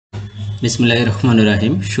বিসমিল্লাহির রহমানির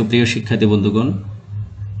রহিম। সুপ্রিয় শিক্ষার্থী বন্ধুগণ,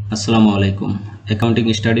 আসসালামু আলাইকুম। অ্যাকাউন্টিং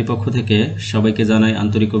স্টাডি পক্ষ থেকে সবাইকে জানাই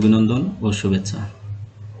আন্তরিক অভিনন্দন ও শুভেচ্ছা।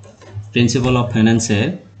 প্রিন্সিপাল অফ ফাইন্যান্সের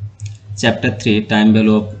চ্যাপ্টার 3 টাইম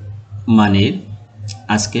ভ্যালু অফ মানির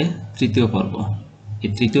আজকে তৃতীয় পর্ব। এই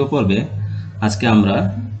তৃতীয় পর্বে আজকে আমরা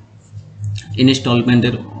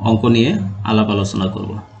ইনস্টলমেন্টের অঙ্ক নিয়ে আলাপ আলোচনা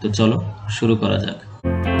করব। তো চলো শুরু করা যাক।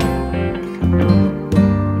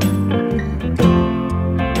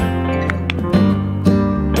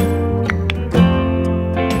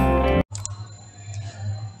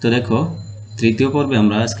 তো দেখো, তৃতীয় পর্বে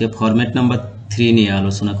আমরা আজকে ফরম্যাট নাম্বার 3 নিয়ে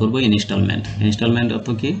আলোচনা করব। ইনস্টলমেন্ট অর্থ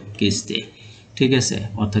কি? কিস্তি। ঠিক আছে,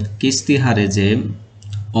 অর্থাৎ কিস্তি হারে যে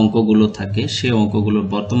অঙ্কগুলো থাকে সেই অঙ্কগুলোর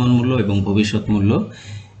বর্তমান মূল্য এবং ভবিষ্যৎ মূল্য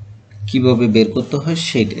কিভাবে বের করতে হয়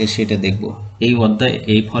সেটা দেখব। এই অধ্যায়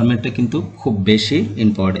এই ফরম্যাটটা কিন্তু খুব বেশি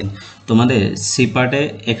ইম্পর্টেন্ট। তোমাদের সি পার্টে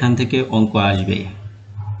এখান থেকে অঙ্ক আসবে,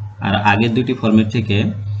 আর আগের দুটি ফরম্যাট থেকে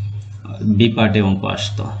বি পার্টে অঙ্ক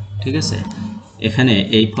আসতো। ঠিক আছে, এখানে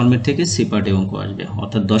এই ফরম্যাট থেকে সি পার্টে অঙ্ক আসবে,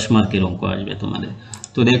 অর্থাৎ 10 মার্কের অঙ্ক আসবে তোমাদের।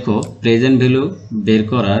 তো দেখো, প্রেজেন্ট ভ্যালু বের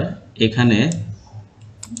করার এখানে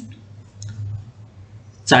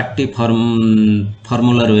 4টি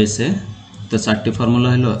ফর্মুলা রয়েছে। তো 4টি ফর্মুলা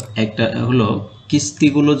হলো, একটা হলো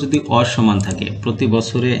কিস্তিগুলো যদি অসমান থাকে, প্রতি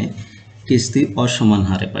বছরে কিস্তি অসমান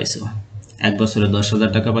হারে পাইছো। এক বছরে 10,000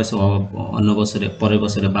 টাকা পাইছো, অন্য বছরে পরের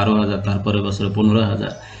বছরে 12,000, তারপরের বছরে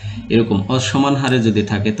 15,000, এরকম অসমান হারে যদি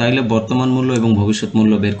থাকে তাহলে বর্তমান মূল্য এবং ভবিষ্যৎ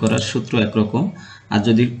মূল্য বের করার সূত্র একরকম। আর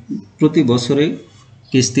যদি প্রতি বছরে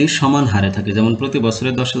কিস্তি সমান হারে থাকে, যেমন প্রতি বছরে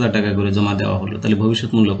 10,000 টাকা করে জমা দেওয়া হলো, তাহলে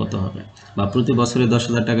ভবিষ্যৎ মূল্য কত হবে? বা প্রতি বছরে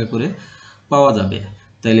 10,000 টাকা করে পাওয়া যাবে,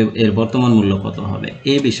 তাহলে এর বর্তমান মূল্য কত হবে?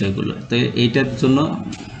 এই বিষয়গুলো। তো এইটার জন্য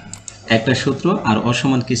একটা সূত্র, আর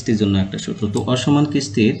অসমান কিস্তির জন্য একটা সূত্র। তো অসমান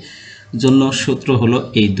কিস্তির জন্য সূত্র হলো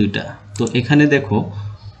এই দুইটা। তো এখানে দেখো,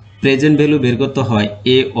 প্রেজেন্ট ভ্যালু বের করতে হয়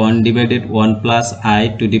a1 divided 1 plus i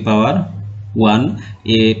to the power 1,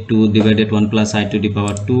 a2 divided 1 plus i to the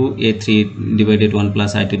power 2, a3 divided 1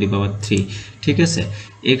 plus i to the পাওয়ার 3। ঠিক আছে,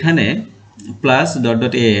 এখানে প্লাস ডট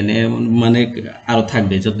ডট an মানে আরও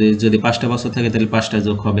থাকবে। যদি 5টা বছর থাকে তাহলে 5টা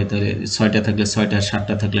যোগ হবে, তাহলে 6টা থাকলে 6টা,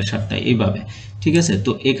 7টা থাকলে 7টা, এইভাবে। ঠিক আছে,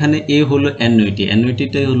 তো এখানে এ হলো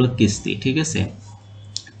অ্যানুইটিটাই হলো কিস্তি। ঠিক আছে,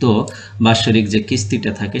 তো বাৎসরিক যে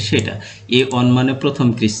কিস্তিটা থাকে সেটা। A1 মানে প্রথম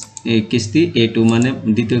কিস্তি, A2 মানে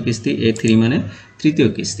দ্বিতীয় কিস্তি, A3 মানে তৃতীয়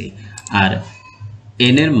কিস্তি। আর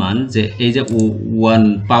n এর মান, যে এই যে 1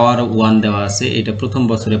 পাওয়ার 1 দেওয়া আছে, এটা প্রথম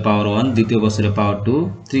বছরে পাওয়ার 1, দ্বিতীয় বছরে পাওয়ার 2,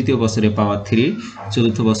 তৃতীয় বছরে পাওয়ার 3,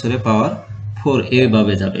 চতুর্থ বছরে পাওয়ার 4,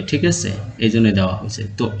 এভাবে যাবে। ঠিক আছে, এই জন্য দেওয়া হয়েছে।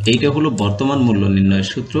 তো এইটা হলো বর্তমান মূল্য নির্ণয়ের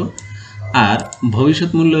সূত্র। আর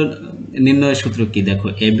ভবিষ্যৎ মূল্য নির্ণয়ের সূত্র কি? দেখো,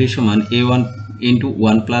 AB সমান A1 into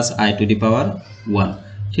 1 plus i to the পাওয়ার 1।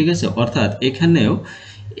 ঠিক আছে, অর্থাৎ এখানেও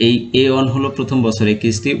এই A1 হলো প্রথম বছরের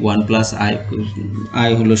কিস্তি, 1 প্লাস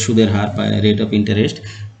i হলো সুদের হার বা rate of interest,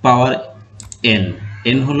 power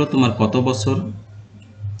n হলো তোমার কত বছর,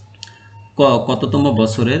 কততম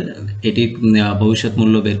বছরের এটি ভবিষ্যৎ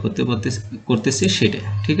মূল্য বের করতেছি সেটা।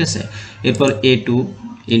 ঠিক আছে, এরপর A2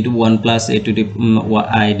 into 1 plus a to the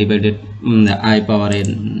i divided i power n।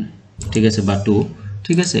 ঠিক আছে, বা 2।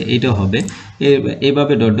 ঠিক আছে, এইটা হবে।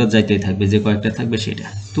 এইভাবে ডট ডট যাইতেই থাকবে, যে কয়েকটা থাকবে সেটা।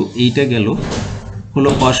 তো এইটা গেল হলো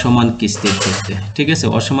অসমান কিস্তির ক্ষেত্রে। ঠিক আছে,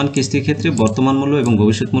 অসমান কিস্তির ক্ষেত্রে বর্তমান মূল্য এবং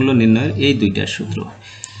ভবিষ্যৎ মূল্য নির্ণয়ের এই দুইটার সূত্র।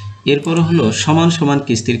 এরপর হলো সমান সমান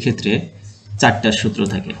কিস্তির ক্ষেত্রে 4টা সূত্র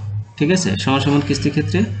থাকে। ঠিক আছে, সমান সমান কিস্তির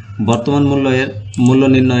ক্ষেত্রে বর্তমান মূল্য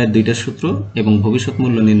নির্ণয়ের 2টা সূত্র এবং ভবিষ্যৎ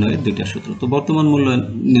মূল্য নির্ণয়ের 2টা সূত্র। তো বর্তমান মূল্য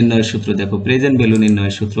নির্ণয়ের সূত্র দেখো, প্রেজেন্ট ভ্যালু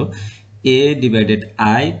নির্ণয়ের সূত্র a divided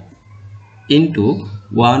i into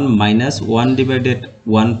 1 minus 1 divided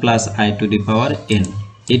 1 plus i to the power n।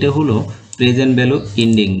 এটা হলো প্রেজেন্ট ভ্যালু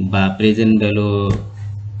ইন্ডিং বা প্রেজেন্ট ভ্যালু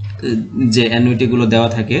যে অ্যানুইটিগুলো দেওয়া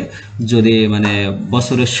থাকে, যদি মানে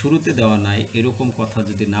বছরের শুরুতে দেওয়া নাই এরকম কথা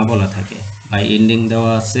যদি না বলা থাকে, বা এন্ডিং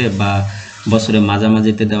দেওয়া আছে বা বছরের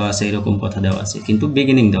মাঝামাঝিতে দেওয়া আছে এরকম কথা দেওয়া আছে, কিন্তু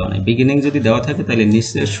বিগিনিং দেওয়া নাই। বিগিনিং যদি দেওয়া থাকে তাহলে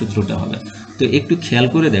নিচের সূত্রটা হবে। তো একটু খেয়াল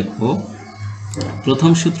করে দেখো,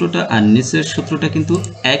 প্রথম সূত্রটা আর নিচের সূত্রটা কিন্তু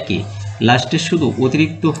একই, লাস্টের শুধু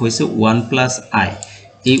অতিরিক্ত হয়েছে 1 প্লাস i।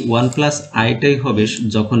 এই 1 প্লাস আইটাই হবে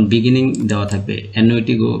যখন বিগিনিং দেওয়া থাকবে,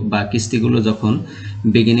 অ্যানুইটি বা কিস্তিগুলো যখন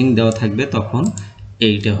বিগিনিং দেওয়া থাকবে তখন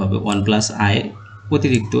এইটা হবে 1 প্লাস আই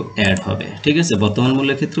অতিরিক্ত অ্যাড হবে। ঠিক আছে, বর্তমান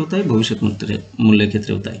মূল্যের ক্ষেত্রেও তাই, ভবিষ্যৎ মূল্যের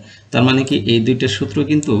ক্ষেত্রেও তাই। তার মানে কি, এই দুইটা সূত্র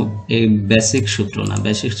কিন্তু এই বেসিক সূত্র না,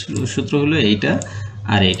 বেসিক সূত্র হলো এইটা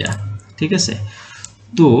আর এইটা। ঠিক আছে,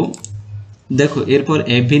 তো দেখো এরপর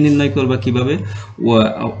এভি নির্ণয় করবা কিভাবে।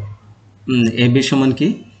 এভি সমান কি,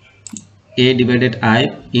 a divided i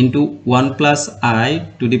into 1 plus i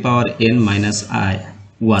to the power n minus i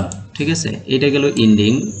 1, ঠিক আছে। এটা গেল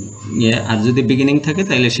এন্ডিং, আর যদি বিগিনিং থাকে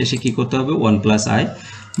তাহলে শেষে কি করতে হবে 1 প্লাস আই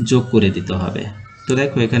যোগ করে দিতে হবে। তো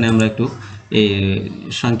দেখো এখানে আমরা একটু এই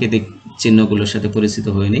সাংকেতিক চিহ্নগুলোর সাথে পরিচিত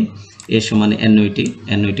হয়ে নিই। এ সমান অ্যানুইটি,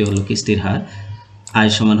 অ্যানুইটি হলো কিস্তির হার, আই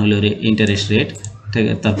সমান হলো ইন্টারেস্ট রেট,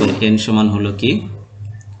 তারপর এন সমান হলো কি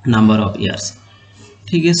নাম্বার অফ ইয়ার্স,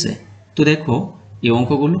 ঠিক আছে। তো দেখো এই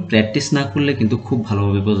অঙ্কগুলো প্র্যাকটিস না করলে কিন্তু খুব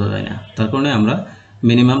ভালোভাবে বোঝা যায় না, তার কারণে আমরা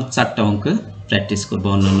মিনিমাম 4টা অঙ্ক প্র্যাকটিস করবো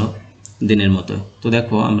অন্যান্য দিনের মতো। তো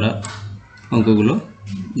দেখো আমরা অঙ্কগুলো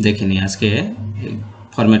দেখে নিই। আজকে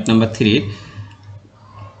ফরম্যাট নাম্বার 3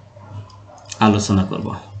 আলোচনা করব।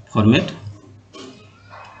 ফরম্যাট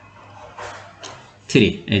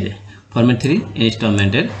 3, এই যে ফরম্যাট 3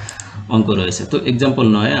 ইনস্টলমেন্টের অঙ্ক রয়েছে। তো এক্সাম্পল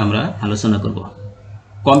 9 আমরা আলোচনা করব।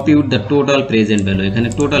 Compute the total present value, এখানে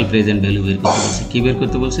টোটাল প্রেজেন্ট ভ্যালু বের করতে বলছে। কি বের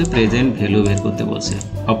করতে বলছে? প্রেজেন্ট ভ্যালু বের করতে বলছে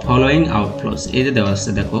অফ ফলোয়িং আউটফ্লোস। এই যে দেওয়া আছে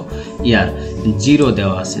দেখো ইয়ার 0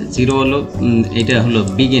 দেওয়া আছে, 0 হলো এটা হলো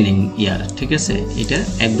বিগিনিং ইয়ার, ঠিক আছে। এটা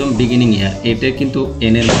একদম বিগিনিং ইয়ার, এটা কিন্তু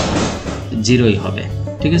এন এর 0ই হবে,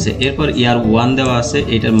 ঠিক আছে। এরপর ইয়ার 1 দেওয়া আছে,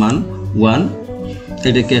 এটার মান 1,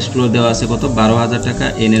 এটার ক্যাশ ফ্লো দেওয়া আছে কত 12,000 টাকা,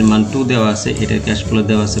 এন এর মান 2 দেওয়া আছে, এটার ক্যাশ ফ্লো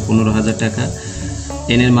দেওয়া আছে 15,000 টাকা,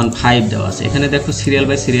 এন এর মান 5 দেওয়া আছে। এখানে দেখো সিরিয়াল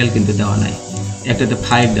বাই সিরিয়াল কিন্তু দেওয়া নাই, একটাতে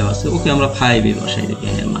 5 দেওয়া আছে, ওকে আমরা 5ই বসাই দেবো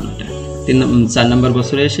এন এর মানটা। 4 নম্বর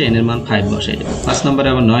বছরে এসে এন এর মান 5 বসাই দেবো। 5 নম্বরে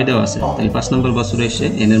আবার 9 দেওয়া আছে, তাহলে 5 নম্বর বছরে এসে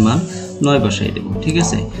এন এর মান 9 বসাই দেবো, ঠিক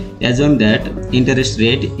আছে। Assume that interest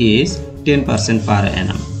rate is 10% পার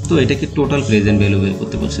অ্যানাম। তো এটাকে টোটাল প্রেজেন্ট ভ্যালু বের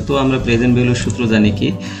করতে বলছে। তো আমরা প্রেজেন্ট ভ্যালুর সূত্র জানি কি,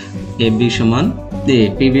 এবি সমান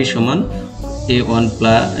পিবি সমান a1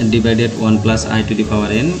 divided 1 plus I to the power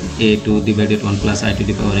N, a2 divided 1 plus I to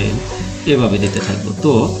the power N, এভাবে দিতে থাকবো।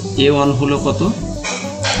 তো a1 হলো কত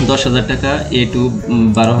 10,000 টাকা, a2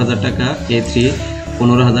 12,000 টাকা, a3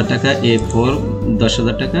 15,000 টাকা, a4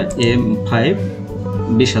 10,000 টাকা, a5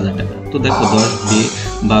 20,000 টাকা। তো দেখো 10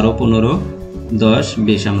 12 15 10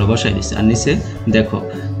 20 আমরা বসাই দিচ্ছি। আর নিচে দেখো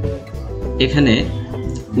এখানে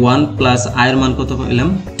 1 প্লাস আয়ের মান কত পেলাম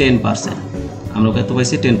 10%, আমরা কত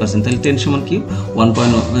পাইছি 10%, তাহলে 10 সমান কি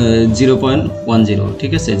 0.10,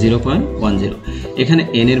 ঠিক আছে 0.10। এখানে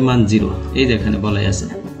এন এর মান 0, এই যে এখানে বলাই আছে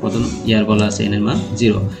কত ইয়ার বলা আছে এন এর মান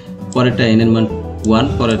 0, পরেরটা এন এর মান 1,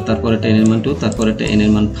 তারপরেরটা এন এর মান 2, তারপরেরটা এন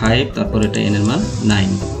এর মান 5, তারপরেরটা এন এর মান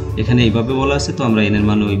 9। এখানে এইভাবে বলা আছে, তো আমরা এন এর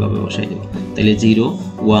মান ওইভাবে বসাই দেব। তাহলে 0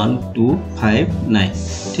 1 2 5 9,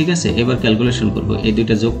 ঠিক আছে। এবার ক্যালকুলেশন করব, এই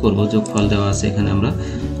দুইটা যোগ করব, যোগফল দেওয়া আছে এখানে আমরা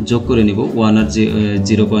যোগ করে নিব। 1 আর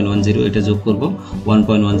 0.10 এটা যোগ করব,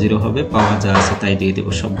 1.10 হবে, পাওয়ার যা আছে তাই দিয়ে দেব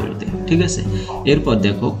সবগুলোতে, ঠিক আছে। এরপর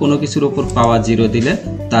দেখো কোনো কিছুর উপর পাওয়ার 0 দিলে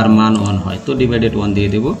তার মান 1 হয়, তো ডিভাইডেড 1 দিয়ে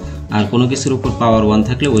দেব। আর কোনো কিছুর উপর পাওয়ার 1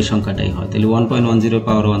 থাকলে ওই সংখ্যাটাই হয়, তাহলে 1.10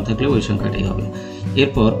 পাওয়ার 1 থাকলে ওই সংখ্যাটাই হবে।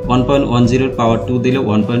 এরপর 1.10 পাওয়ার 2 দিলে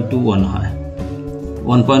 1.21 হয়,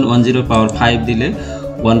 1.10 পাওয়ার 5 দিলে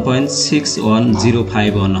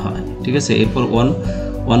 1.6105 হয়, ঠিক আছে। এরপর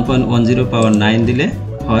 1.10 পাওয়ার 9 দিলে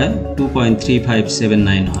হয়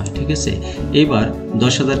 2.3579 হয়, ঠিক আছে। এইবার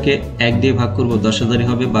 10,000কে 1 দিয়ে ভাগ করব, 10,000ই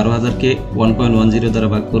হবে। 12,000কে 1.10 দ্বারা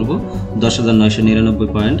ভাগ করব,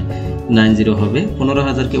 10,999.90 হবে।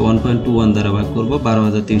 15,000কে 1.21 দ্বারা ভাগ করব,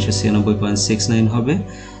 12,396.69 হবে।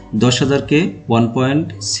 10,000কে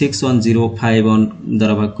 1.6105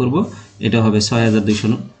 দ্বারা ভাগ করব, এটা হবে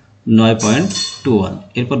 6,209.21।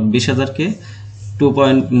 এরপর 20,000কে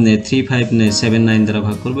 2.3579 দ্বারা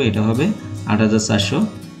ভাগ করব, এটা হবে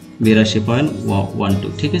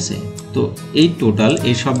 8,482.12, ঠিক আছে। তো এই টোটাল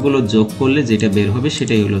এই সবগুলো যোগ করলে যেটা বের হবে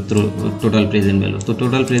সেটাই হলো টোটাল প্রেজেন্ট ভ্যালু। তো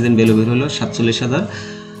টোটাল প্রেজেন্ট ভ্যালু বের হলো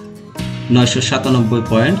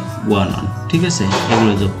 47,997.11, ঠিক আছে।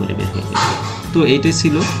 এগুলো যোগ করে বের হয়ে গেল। তো এইটাই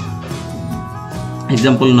ছিল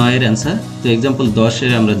এক্সাম্পল 9 এর অ্যান্সার। তো এক্সাম্পল 10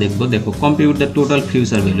 এর আমরা দেখবো। দেখো compute the total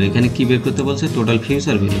future value, এখানে কি বের করতে বলছে? টোটাল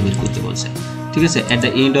ফিউচার ভ্যালু বের করতে বলছে, ঠিক আছে। At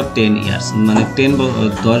the end of 10 years, মানে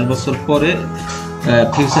 10 বছর পরে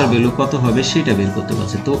ফিউচার ভ্যালু কত হবে সেটা বের করতে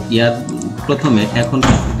বলছে। তো ইয়ার প্রথমে এখন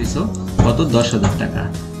কিস্তি দিছো কত 10,000 টাকা,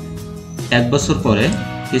 1 বছর পরে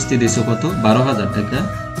কিস্তি দিছো কত 12,000 টাকা,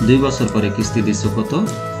 2 বছর পরে কিস্তি দিছো কত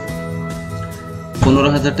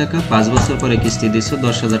 15,000 টাকা, 5 বছর পরে কিস্তি দিছো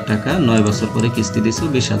 10,000 টাকা, 9 বছর পরে কিস্তি দিছো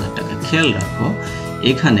 20,000 টাকা। খেয়াল রাখো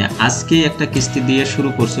এখানে আজকে একটা কিস্তি দিয়ে শুরু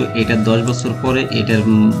করছো, এটা 10 বছর পরে এটার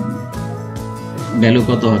ভ্যালু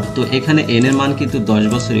কত হবে? তো এখানে এন এর মান কিন্তু 10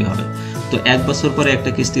 বছরই হবে। তো 1 বছর পরে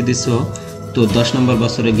একটা কিস্তি দিছো, তো 10 নম্বর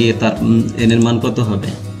বছরে গিয়ে তার এন এর মান কত হবে?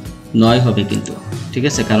 9 হবে কিন্তু, ঠিক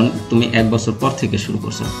আছে, কারণ তুমি 1 বছর পর থেকে শুরু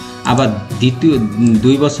করছো। আবার দ্বিতীয়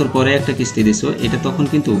 2 বছর পরে একটা কিস্তি দিছো, এটা তখন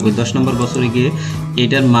কিন্তু ওই 10 নম্বর বছরে গিয়ে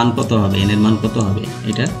এটার মান কত হবে? এন এর মান কত হবে?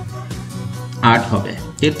 এটা 8 হবে,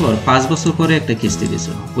 এরপর 5 বছর পরে একটা কিস্তি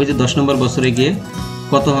দিছো, ওই যে 10 নম্বর বছরে গিয়ে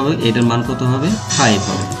কত হবে, এটার মান কত হবে 5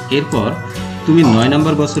 হবে। এরপর তুমি 9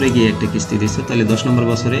 নম্বর বছরে গিয়ে একটা কিস্তি দিছো, তাহলে 10 নম্বর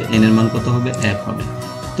বছরে n এর মান কত হবে 1 হবে।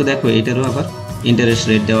 তো দেখো এটারও আবার ইন্টারেস্ট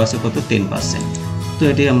রেট দেওয়া আছে কত 10%। তো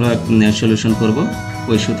এটি আমরা সলিউশন করব,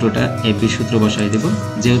 ওই সূত্রটা এফবি সূত্র বসাই দেব,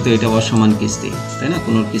 যেহেতু এটা অসমান কিস্তি, তাই না,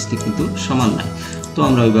 কোনো কিস্তি কিন্তু সমান নাই। তো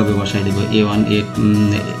আমরা ওইভাবে বসাই দেব A1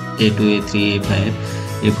 A2 A3 A5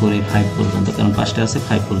 A4 A5 পর্যন্ত, কারণ 5টা আছে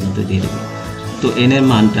 5 পর্যন্ত দিয়ে দেব। তো n এর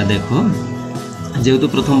মানটা দেখো, যেহেতু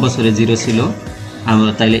প্রথম বছরে 0 ছিল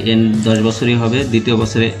আমরা, তাইলে n 10 বছরই হবে। দ্বিতীয়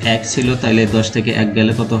বছরে 1 ছিল, তাইলে 10 থেকে 1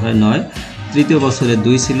 গেলে কত হয় 9। তৃতীয় বছরে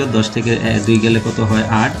 2 ছিল, 10 থেকে 2 গেলে কত হয়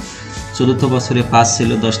 8। চতুর্থ বছরে 5 ছিল,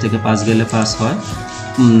 10 থেকে 5 গেলে 5 হয়।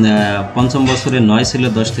 পঞ্চম বছরে 9 ছিল,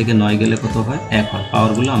 10 থেকে 9 গেলে কত হয় 1 হয়।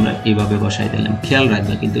 পাওয়ারগুলো আমরা এইভাবে বসাই দিলাম। খেয়াল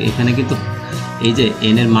রাখবে কিন্তু এখানে কিন্তু এই যে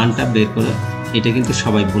n এর মানটা বের করে, এটা কিন্তু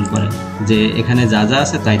সবাই ভুল করে, যে এখানে যা যা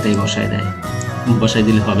আছে তাই তাই বসাই দেয়, বসাই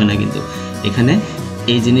দিলে হবে না। কিন্তু এখানে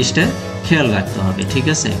এই জিনিসটা খেয়াল রাখতে হবে, ঠিক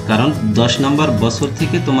আছে, কারণ 10 নম্বর বছর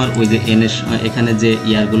থেকে তোমার ওই যে n এর এখানে যে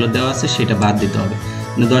ইয়ারগুলো দেওয়া আছে সেটা বাদ দিতে হবে।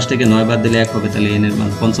 10 থেকে 9 বাদ দিলে 1 হবে, তাহলে n এর মান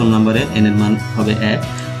পঞ্চম নম্বরে n এর মান হবে 1।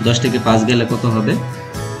 10 থেকে 5 গেলে কত হবে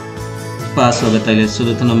 5 হবে, তাহলে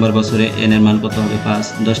চতুর্থ নম্বর বছরে n এর মান কত হবে 5।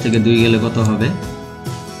 10 থেকে 2 গেলে কত হবে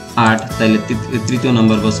 8, তাহলে তৃতীয়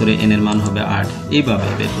নম্বর বছরে n এর মান হবে 8। এইভাবে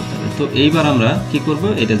বের করতে হবে। তো এইবার আমরা কি করব,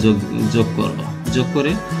 এটা যোগ করব, যোগ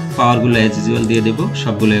করে পাওয়ারগুলো অ্যাজ ইউজুয়াল দিয়ে দেব,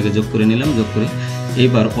 সবগুলো আগে যোগ করে নিলাম। যোগ করে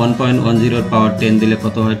এইবার 1.10 এর পাওয়ার 10 দিলে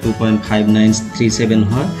কত হয় 2.5937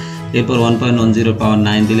 হয়। এরপর 1.10 এর পাওয়ার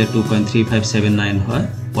 9 দিলে 2.3579 হয়।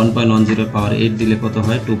 1.10 এর পাওয়ার 8 দিলে কত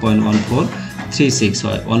হয় 2.1436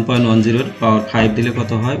 হয়। 1.10 এর পাওয়ার 5 দিলে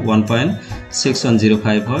কত হয়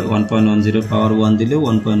 1.6105 হয়। 1.10 এর পাওয়ার 1 দিলে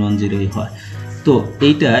 1.10 হয়। তো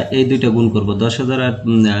এইটা এই দুইটা গুণ করব, 10,000 আর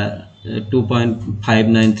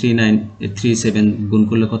 2.593937 গুণ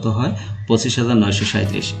করলে কত হয়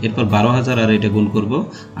 25,937। এরপর 12,000 আর এটা গুণ করব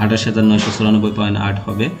 28,994.8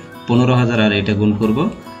 হবে। 15,000 আর এটা গুণ করব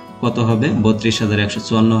কত হবে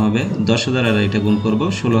 32,154 হবে। 10,000 আর এটা গুণ করব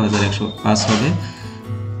 16,105 হবে।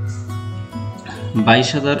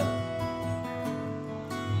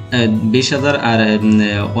 20,000 আর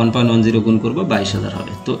 1.10 গুণ করব 22,000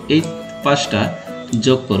 হবে। তো এই পাঁচটা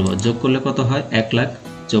যোগ করব, যোগ করলে কত হয়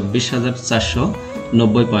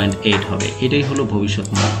 1,24,490.8 হবে। এটাই হলো ভবিষ্যৎ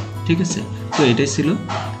মান, ঠিক আছে। তো এটাই ছিল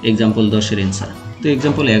এক্সাম্পল 10 এর অ্যান্সার। তো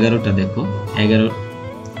এক্সাম্পল 11টা দেখো, 11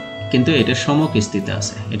 কিন্তু এটা সমকিস্তিতে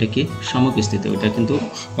আছে। এটা কি সমকিস্তিতে, ওটা কিন্তু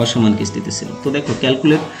অসমান কিস্তিতে ছিল। তো দেখো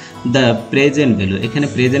ক্যালকুলেট দ্য প্রেজেন্ট ভ্যালু, এখানে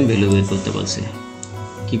প্রেজেন্ট ভ্যালু বের করতে বলছে।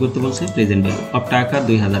 কি করতে বলছে, প্রেজেন্ট ভ্যালু অফ টাকা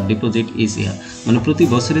 2000 ডিপোজিট ইজ ইয়ার, মানে প্রতি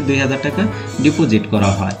বছরে 2000 টাকা ডিপোজিট করা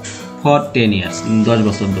হয় ফর 10 ইয়ার্স, 10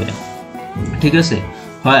 বছর ধরে, ঠিক আছে।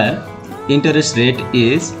 হোয়ার ইন্টারেস্ট রেট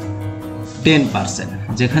ইজ 10%,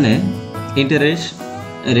 যেখানে ইন্টারেস্ট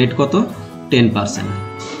রেট কত 10%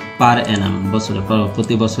 পার অ্যানাম, বছরে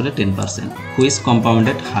প্রতি বছরে 10%, হুইচ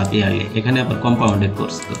কম্পাউন্ডেড হাফ ইয়ারলি। এখানে আবার কম্পাউন্ডেড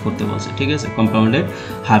করতে বলছে, ঠিক আছে। কম্পাউন্ডেড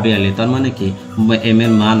হাফ ইয়ারলি, তার মানে কি এম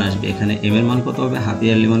এর মান আসবে এখানে। এম এর মান কত হবে, হাফ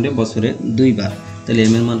ইয়ারলি মানে বছরে 2 বার, তাহলে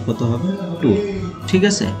এম এর মান কত হবে 2, ঠিক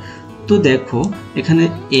আছে। তো দেখো এখানে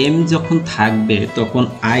এম যখন থাকবে তখন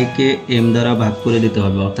আই কে এম দ্বারা ভাগ করে দিতে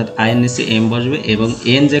হবে, অর্থাৎ আই এর নিচে এম বসবে এবং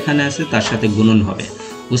এন যেখানে আছে তার সাথে গুণন হবে,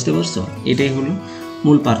 বুঝতে পারছো। এটাই হলো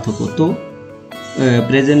মূল পার্থক্য। তো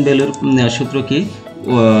প্রেজেন্ট ভ্যালুর সূত্র কি,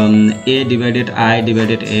 এ ডিভাইডেড আই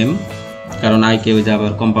ডিভাইডেড এম, কারণ আই কে ওই যে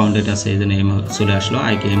আবার কম্পাউন্ডেড আছে এই জন্য এম চলে আসলো,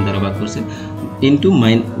 আই কে এম দ্বারা ভাগ করছে, into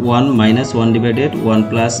 1 minus 1 divided 1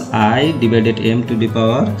 plus I divided M to the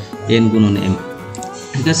power N গুণন এম,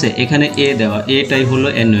 ঠিক আছে। এখানে এ দেওয়া, এটাই হলো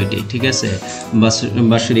অ্যানুইটি, ঠিক আছে,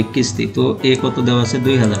 বার্ষিক কিস্তি। তো এ কত দেওয়া আছে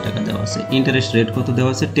 2000 টাকা দেওয়া আছে। ইন্টারেস্ট রেট কত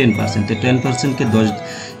দেওয়া আছে 10%, তো 10%কে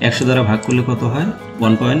 100 দ্বারা ভাগ করলে কত হয়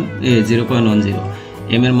 0.10।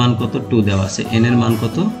 এম এর মান কত 2 দেওয়া আছে, এন এর মান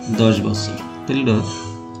কত 10 বছর, তাহলে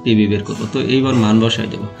টিবি বের করবো। তো এইবার মান বসাই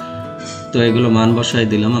দেবো। তো এগুলো মান বসাই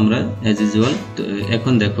দিলাম আমরা অ্যাজ ইউজুয়াল। তো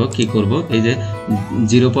এখন দেখো কি করব, এই যে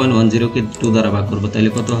 0.10কে 2 দ্বারা ভাগ করবো, তাহলে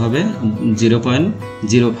কত হবে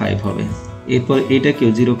 0.05 হবে। এরপর এটাকেও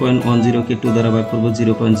 0.10কে 2 দ্বারা ভাগ করবো,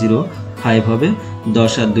 0.05 হবে।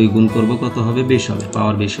 10 আর 2 গুণ করবো, কত হবে 20 হবে,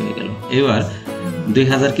 পাওয়ার 20 হয়ে গেল। এবার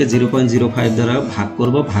 2000কে 0.05 দ্বারা ভাগ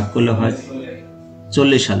করব, ভাগ করলে হয়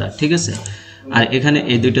 40,000, ঠিক আছে। আর এখানে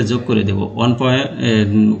এই দুইটা যোগ করে দেব,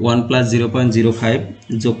 1 প্লাস 0.05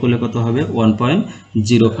 যোগ করলে কত হবে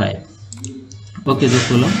 1.05, ওকে যোগ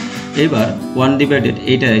করলাম। এবার 1 ডিভাইডেড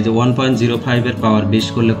এইটা, এই যে 1.05 এর পাওয়ার 20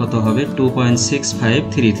 করলে কত হবে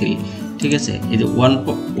 2.6533, ঠিক আছে। এই যে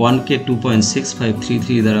 1কে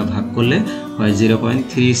 2.6533 দ্বারা ভাগ করলে হয়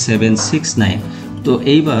 0.3769, তো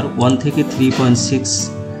এইবার 1 থেকে 3.6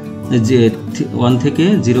 যে 1 থেকে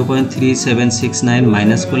 0.3769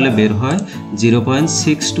 মাইনাস করলে বের হয়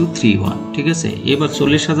 0.6231, ঠিক আছে। এবার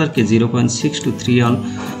 40,000কে 0.6231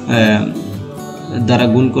 দ্বারা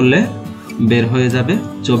গুণ করলে বের হয়ে যাবে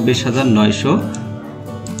 24,900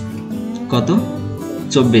 কত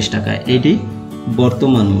 24 টাকা। এটি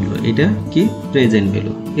বর্তমান মূল্য, এটা কি প্রেজেন্ট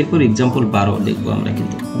ভ্যালু। এরপর এক্সাম্পল 12 দেখবো আমরা।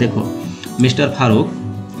 কিন্তু দেখো, mister Faruk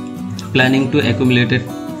planning to accumulated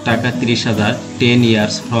টাকা 30,000 10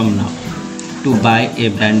 years from now two by A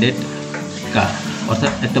branded কার।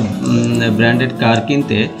 অর্থাৎ একটা ব্র্যান্ডেড কার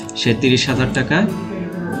কিনতে সে 30,000 টাকা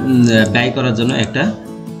ব্যয় করার জন্য একটা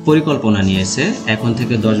পরিকল্পনা নিয়েছে এখন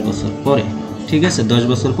থেকে 10 বছর পরে, ঠিক আছে। 10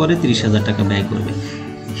 বছর পরে 30,000 টাকা ব্যয় করবে।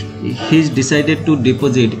 He is decided to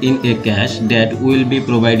deposit in a cash that will be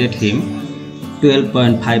provided him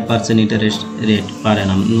 12.5% interest rate per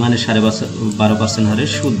annum, মানে 12.5% হারে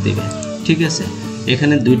সুদ দেবে, ঠিক আছে।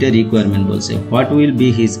 এখানে দুইটা রিকোয়ারমেন্ট বলছে। What will be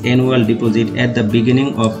his annual deposit at the beginning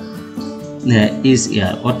of each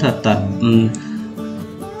year, অর্থাৎ তার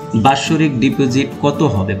বাৎসরিক ডিপোজিট কত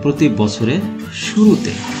হবে প্রতি বছরের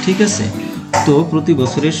শুরুতে, ঠিক আছে। তো প্রতি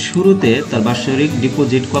বছরের শুরুতে তার বাৎসরিক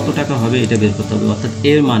ডিপোজিট কত টাকা হবে এটা বের করতে হবে, অর্থাৎ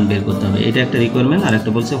এর মান বের করতে হবে। এটা একটা রিকোয়ারমেন্ট। আর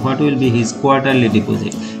একটা বলছে what will be his quarterly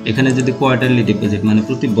deposit. এখানে যদি কোয়ার্টারলি ডিপোজিট মানে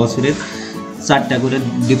প্রতি বছরের 4টা করে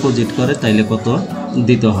ডিপোজিট করে তাইলে কত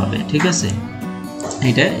দিতে হবে, ঠিক আছে।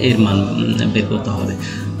 এটা এর মান বের করতে হবে।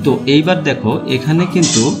 তো এইবার দেখো, এখানে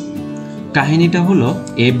কিন্তু কাহিনীটা হলো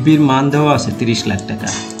এফবির মান দেওয়া আছে 30 লাখ টাকা,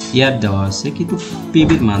 ইয়ার দেওয়া আছে, কিন্তু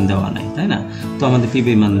পিবির মান দেওয়া নাই, তাই না। তো আমাদের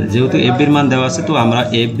পিবির মান, যেহেতু এফবির মান দেওয়া আছে তো আমরা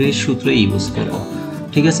এফবির সূত্র ইউজ করব,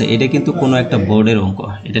 ঠিক আছে। এটা কিন্তু কোনো একটা বোর্ডের অঙ্ক,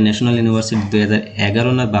 এটা ন্যাশনাল ইউনিভার্সিটি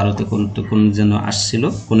 2011 না 12তে কোন যেন আসছিল,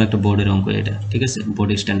 কোনো একটা বোর্ডের অঙ্ক এটা, ঠিক আছে,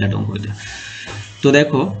 বোর্ডের স্ট্যান্ডার্ড অঙ্ক এটা। তো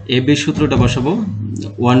দেখো, এফবির সূত্রটা বসাবো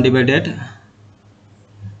 1 ডিভাইডেড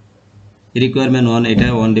রিকোয়ারমেন্ট 1, এটা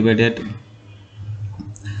 1 ডিভাইডেড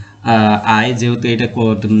আই, যেহেতু এটা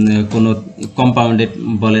কোনো কম্পাউন্ডেড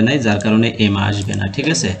বলে নাই যার কারণে এম আসবে না, ঠিক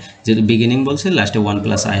আছে। যেহেতু বিগিনিং বলছে লাস্টে 1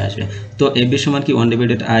 প্লাস আই আসবে। তো এবি সমান কি 1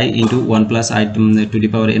 divided I into 1 plus I to the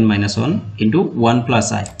power n minus 1 into 1 plus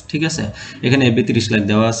I, ঠিক আছে। এখানে এবি 30 লাখ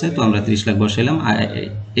দেওয়া আছে, তো আমরা 30 লাখ বসাইলাম।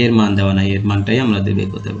 এর মান দেওয়া নাই, এর মানটাই আমরা বের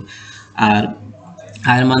করতে হবে। আর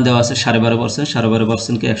আয়ের মান দেওয়া আছে 12.5%,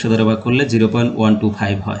 12.5%কে 100 দ্বারা ভাগ করলে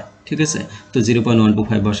 0.125 হয়, ঠিক আছে। তো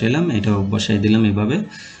 0.125 বসাইলাম, এটাও বসাই দিলাম এভাবে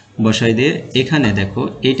বসাই দিয়ে। এখানে দেখো,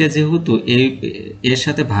 এটা যেহেতু এর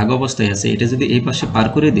সাথে ভাগ অবস্থায় আছে, এটা যদি এই পাশে পার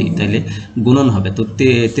করে দিই তাহলে গুণন হবে। তো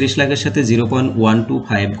 30 লাখের সাথে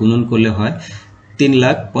 0.125 গুণন করলে হয়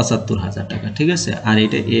 3,75,000 টাকা, ঠিক আছে। আর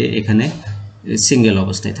এটা এখানে সিঙ্গেল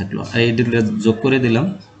অবস্থায় থাকলো। আর এই দুটো যোগ করে দিলাম,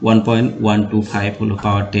 1.125 হলো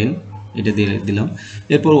পাওয়ার 10, এটা দিয়ে দিলাম।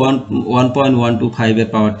 এরপর 1.125 এর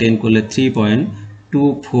পাওয়ার 10 করলে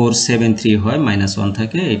 3.2473 হয়, -1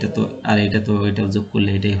 থাকে। এটা তো আর এটা তো এটা যোগ করলে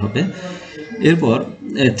এটাই হবে। এরপর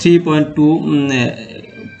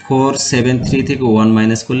 3.2473 থেকে 1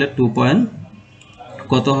 মাইনাস করলে 2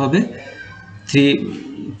 কত হবে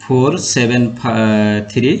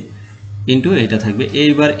 3473 ইন্টু এটা থাকবে।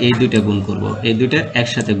 এইবার এই দুইটা গুণ করব, এই দুইটা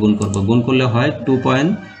একসাথে গুণ করব, গুণ করলে হয়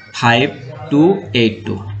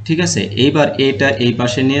 2.5282, ঠিক আছে। এইবার এটা এই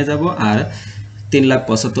পাশে নিয়ে যাব আর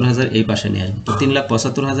 3,75,000 এই পাশে নিয়ে আসবো। তো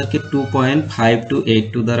 3,75,000কে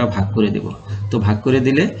 2.5282 দ্বারা ভাগ করে দেব। তো ভাগ করে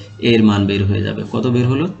দিলে এর মান বের হয়ে যাবে। কত বের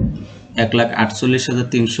হলো?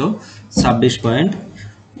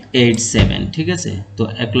 1,48,326.87, ঠিক আছে। তো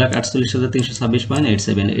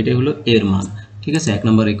 1,48,326.87 এটাই হলো এর মান, ঠিক আছে। 1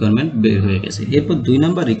 নম্বর রিকোয়ারমেন্ট বের হয়ে গেছে। এরপর 2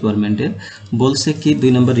 নম্বর রিকোয়ারমেন্টে বলছে কি, 2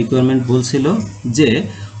 নম্বর রিকোয়ারমেন্ট বলছিল যে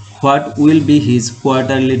what will be his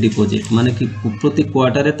quarterly deposit, মানে কি প্রতি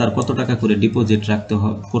কোয়ার্টারে তার কত টাকা করে ডিপোজিট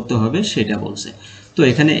করতে হবে সেটা বলছে। তো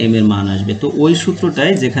এখানে এম এর মান আসবে। তো ওই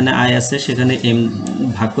সূত্রটাই, যেখানে আয় আছে সেখানে এম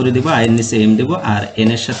ভাগ করে দেবো, আয়ের নিচে এম দেবো আর এন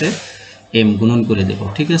এর সাথে এম গুণন করে দেবো,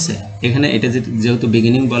 ঠিক আছে। এখানে এটা যেহেতু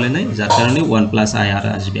বিগিনিং বলে নাই যার কারণে 1 প্লাস আই আর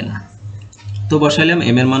আসবে না। তো বসাইলাম,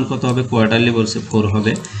 এম এর মান কত হবে, কোয়ার্টারলি বলছে 4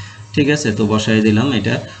 হবে, ঠিক আছে। তো বসাই দিলাম,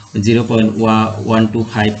 এটা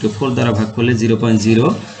 0.125 কে 4 দ্বারা ভাগ করলে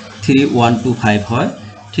 0.03125 হয়,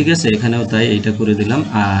 ঠিক আছে। এখানেও তাই, এইটা করে দিলাম।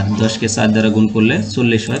 আর 10কে 4 দ্বারা গুণ করলে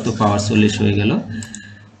 40 হয়, তো পাওয়ার 40 হয়ে গেল।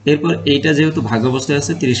 এরপর এইটা যেহেতু ভাগ অবস্থায়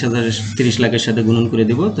আছে 30 লাখের সাথে গুণন করে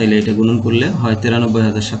দিব, তাইলে এটা গুণন করলে হয়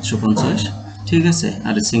 93,750, ঠিক আছে।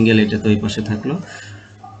 আর সিঙ্গেল এটা তো এই পাশে থাকলো।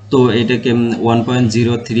 তো এটাকে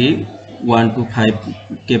 1.03125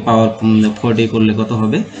 কে পাওয়ার 40 করলে কত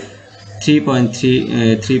হবে,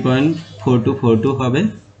 3.4242 হবে।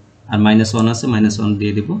 আর -1 আছে, -1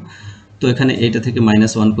 দিয়ে দিব। তো এখানে এইটা থেকে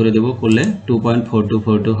 -1 করে দেব, করলে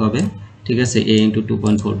 2.4242 হবে। ঠিক আছে, a ইন্টু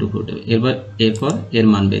 2.4242। এরপর এর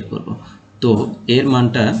মান বের করব। তো এর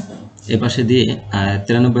মানটা এপাশে দিয়ে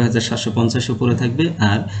 93,750 উপরে থাকবে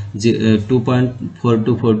আর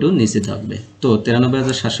 2.4242 নিচে থাকবে। তো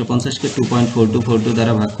 93,750কে 2.4242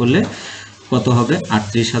 দ্বারা ভাগ করলে কত হবে?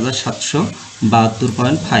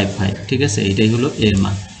 38,772.55। ঠিক আছে, এটাই হলো এর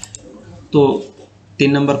মান। তো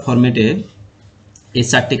 3 নম্বর ফরম্যাটে এই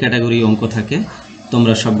 4টি ক্যাটাগরি অঙ্ক থাকে,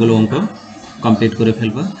 তোমরা সবগুলো অঙ্ক কমপ্লিট করে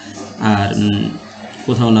ফেলবা। আর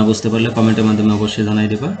কোথাও না বুঝতে পারলে কমেন্টের মাধ্যমে অবশ্যই জানাই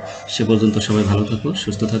দেবা। সে পর্যন্ত সবাই ভালো থাকো,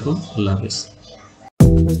 সুস্থ থাকো, আল্লাহ হাফেজ।